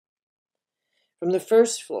from the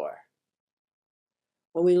first floor,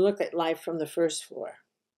 when we look at life from the first floor,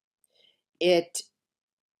 it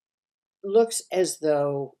looks as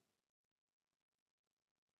though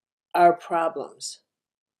our problems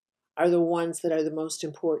are the ones that are the most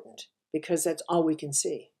important because that's all we can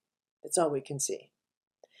see. That's all we can see.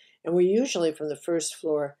 And we're usually from the first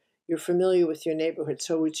floor, you're familiar with your neighborhood,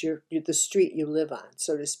 so it's the street you live on,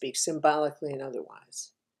 so to speak, symbolically and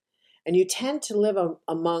otherwise. And you tend to live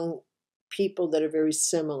among people that are very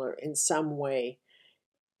similar in some way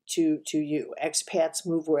to you. Expats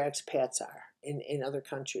move where expats are in other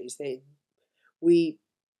countries. We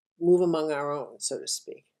move among our own, so to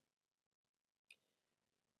speak.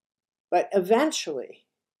 But eventually,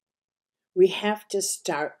 we have to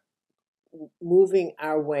start moving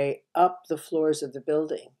our way up the floors of the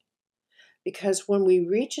building. Because when we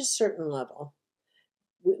reach a certain level,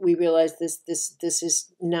 we realize this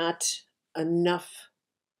is not enough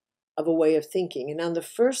of a way of thinking. And on the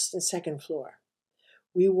first and second floor,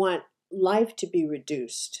 we want life to be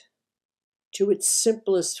reduced to its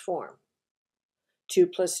simplest form. 2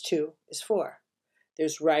 + 2 is 4.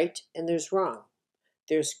 There's right and there's wrong.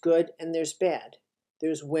 There's good and there's bad.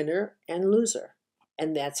 There's winner and loser.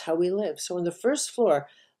 And that's how we live. So on the first floor,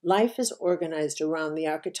 life is organized around the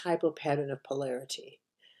archetypal pattern of polarity.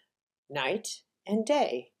 Night and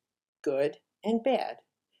day, good and bad,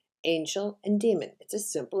 angel and demon. It's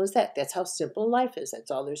as simple as that. That's how simple life is.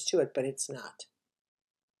 That's all there's to it, but it's not.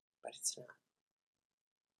 But it's not.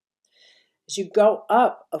 As you go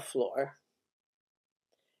up a floor,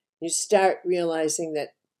 you start realizing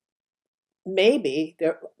that maybe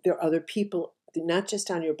there are other people, not just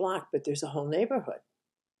on your block, but there's a whole neighborhood.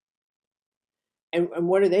 And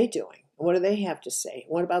what are they doing? What do they have to say?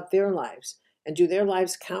 What about their lives? And do their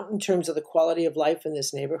lives count in terms of the quality of life in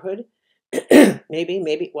this neighborhood?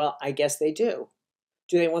 Maybe. Well, I guess they do.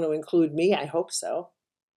 Do they want to include me? I hope so.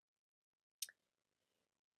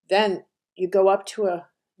 Then you go up to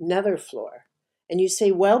another floor and you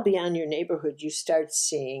say, well beyond your neighborhood, you start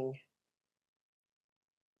seeing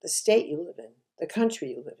the state you live in, the country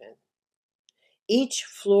you live in. Each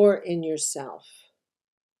floor in yourself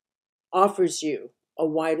offers you a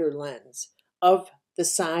wider lens of the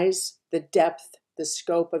size, the depth, the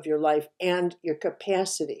scope of your life, and your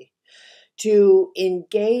capacity to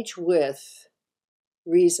engage with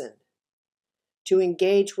reason, to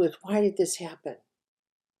engage with, why did this happen?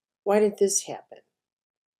 Why did this happen?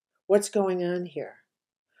 What's going on here?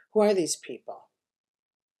 Who are these people?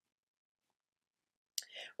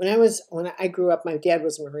 When I grew up, my dad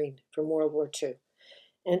was a Marine from World War II.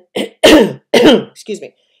 And excuse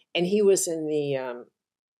me, and he was in the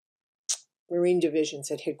Marine divisions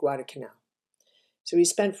that hit Guadalcanal. So he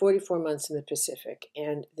spent 44 months in the Pacific,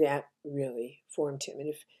 and that really formed him.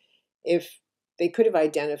 And if they could have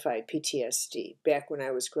identified PTSD back when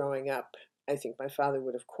I was growing up, I think my father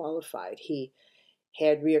would have qualified. He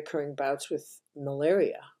had reoccurring bouts with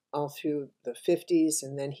malaria all through the 50s,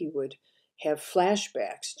 and then he would have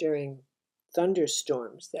flashbacks during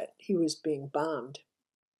thunderstorms that he was being bombed.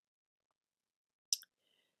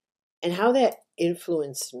 And how that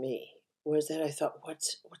influenced me was that I thought,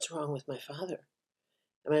 what's wrong with my father?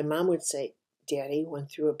 And my mom would say, Daddy went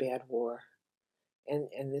through a bad war.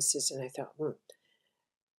 And this is, and I thought,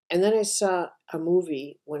 And then I saw a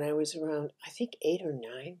movie when I was around, I think 8 or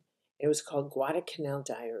 9. It was called Guadalcanal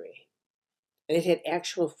Diary. And it had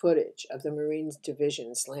actual footage of the Marines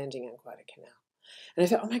divisions landing on Guadalcanal. And I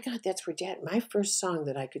thought, oh my God, that's where my first song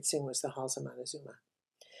that I could sing was the Halls of Montezuma,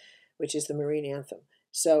 which is the Marine anthem.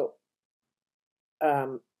 So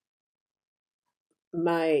I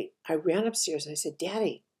ran upstairs and I said,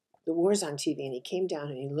 Daddy, the war's on TV. And he came down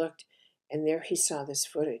and he looked, and there he saw this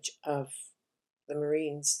footage of the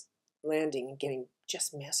Marines landing and getting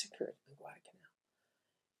just massacred in Guadalcanal.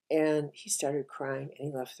 And he started crying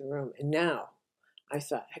and he left the room. And now I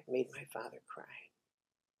thought I'd made my father cry.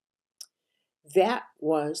 That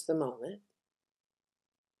was the moment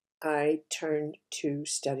I turned to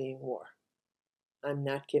studying war. I'm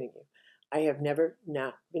not kidding you. I have never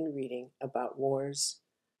not been reading about wars,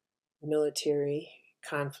 military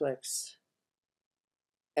conflicts,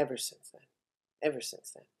 ever since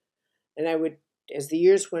then. And I would, as the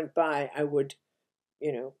years went by, I would,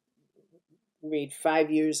 read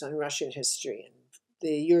 5 years on Russian history and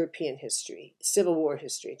the European history, Civil War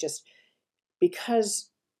history, just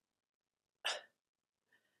because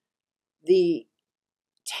the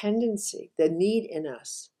tendency, the need in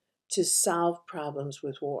us to solve problems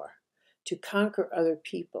with war, to conquer other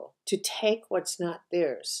people, to take what's not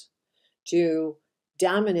theirs, to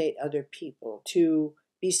dominate other people, to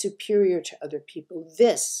be superior to other people.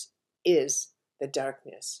 This is the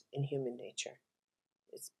darkness in human nature.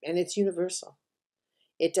 And it's universal.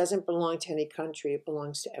 It doesn't belong to any country. It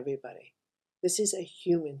belongs to everybody. This is a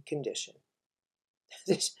human condition.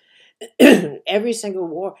 This, every single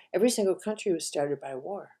war, every single country was started by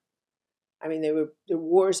war. I mean, there were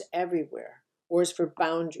wars everywhere. Wars for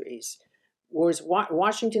boundaries. Wars.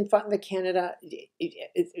 Washington fought in the Canada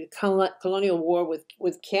colonial war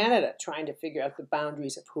with Canada, trying to figure out the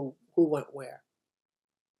boundaries of who went where.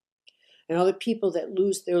 And all the people that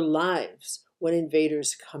lose their lives when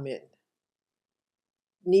invaders come in.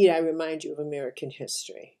 Need I remind you of American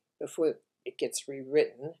history before it gets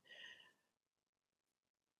rewritten?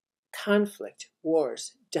 Conflict,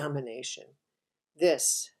 wars, domination.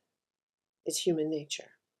 This is human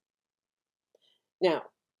nature. Now,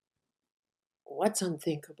 what's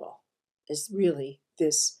unthinkable is really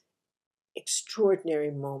this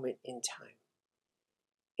extraordinary moment in time.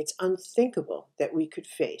 It's unthinkable that we could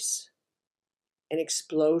face an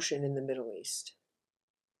explosion in the Middle East.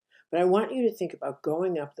 But I want you to think about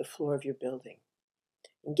going up the floor of your building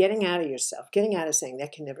and getting out of yourself, getting out of saying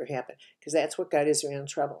that can never happen, because that's what got Israel in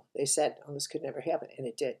trouble. They said, oh, this could never happen, and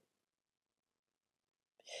it did.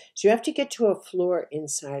 So you have to get to a floor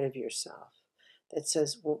inside of yourself that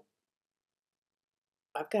says, well,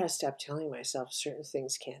 I've got to stop telling myself certain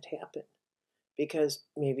things can't happen, because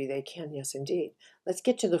maybe they can. Yes, indeed. Let's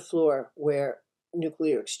get to the floor where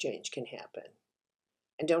nuclear exchange can happen.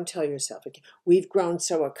 And don't tell yourself again. We've grown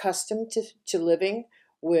so accustomed to living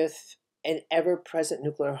with an ever-present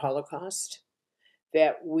nuclear holocaust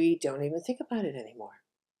that we don't even think about it anymore.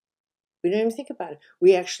 We don't even think about it.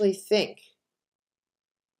 We actually think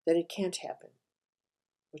that it can't happen,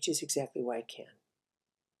 which is exactly why it can.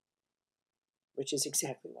 Which is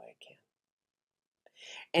exactly why it can.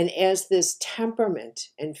 And as this temperament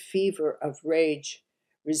and fever of rage,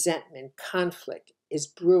 resentment, conflict is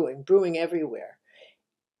brewing everywhere.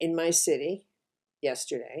 In my city,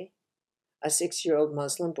 yesterday, a 6-year-old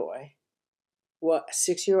Muslim boy, well, a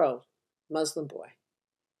 6-year-old Muslim boy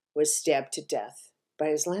was stabbed to death by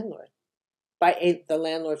his landlord, by the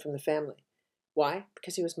landlord from the family. Why?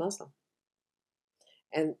 Because he was Muslim.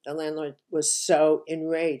 And the landlord was so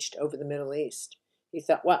enraged over the Middle East. He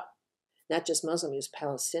thought, well, not just Muslim, he was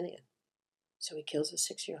Palestinian. So he kills a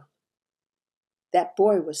 6-year-old. That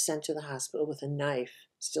boy was sent to the hospital with a knife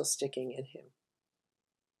still sticking in him.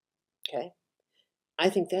 Okay? I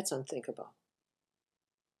think that's unthinkable.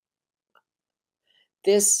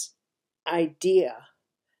 This idea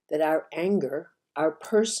that our anger, our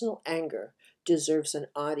personal anger, deserves an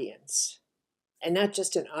audience. And not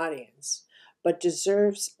just an audience, but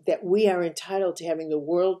deserves that we are entitled to having the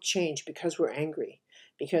world change because we're angry,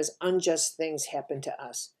 because unjust things happen to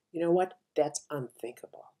us. You know what? That's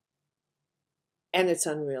unthinkable. And it's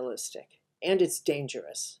unrealistic. And it's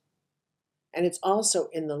dangerous. And it's also,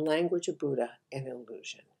 in the language of Buddha, an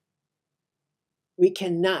illusion. We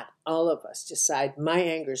cannot, all of us, decide my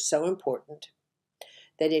anger is so important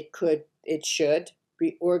that it should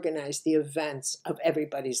reorganize the events of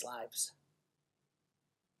everybody's lives.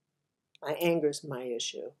 My anger is my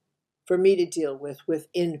issue for me to deal with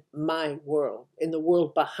within my world, in the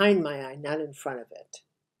world behind my eye, not in front of it.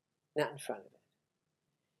 Not in front of it.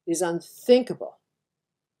 It is unthinkable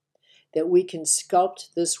that we can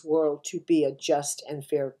sculpt this world to be a just and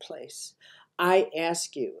fair place. I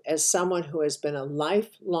ask you, as someone who has been a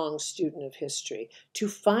lifelong student of history, to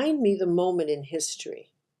find me the moment in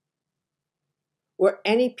history where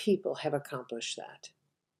any people have accomplished that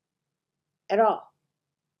at all.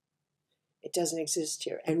 It doesn't exist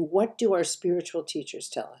here. And what do our spiritual teachers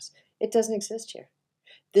tell us? It doesn't exist here.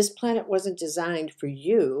 This planet wasn't designed for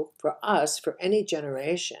you, for us, for any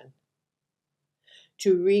generation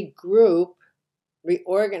to regroup,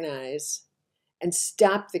 reorganize, and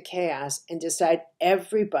stop the chaos and decide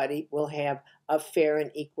everybody will have a fair and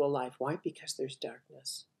equal life. Why? Because there's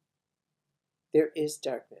darkness. There is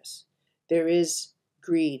darkness. There is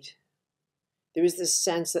greed. There is this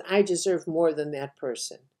sense that I deserve more than that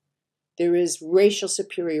person. There is racial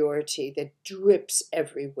superiority that drips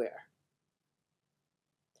everywhere.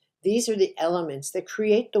 These are the elements that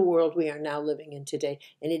create the world we are now living in today,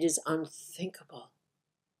 and it is unthinkable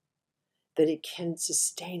that it can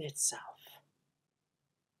sustain itself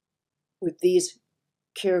with these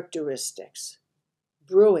characteristics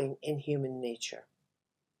brewing in human nature.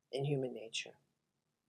 In human nature.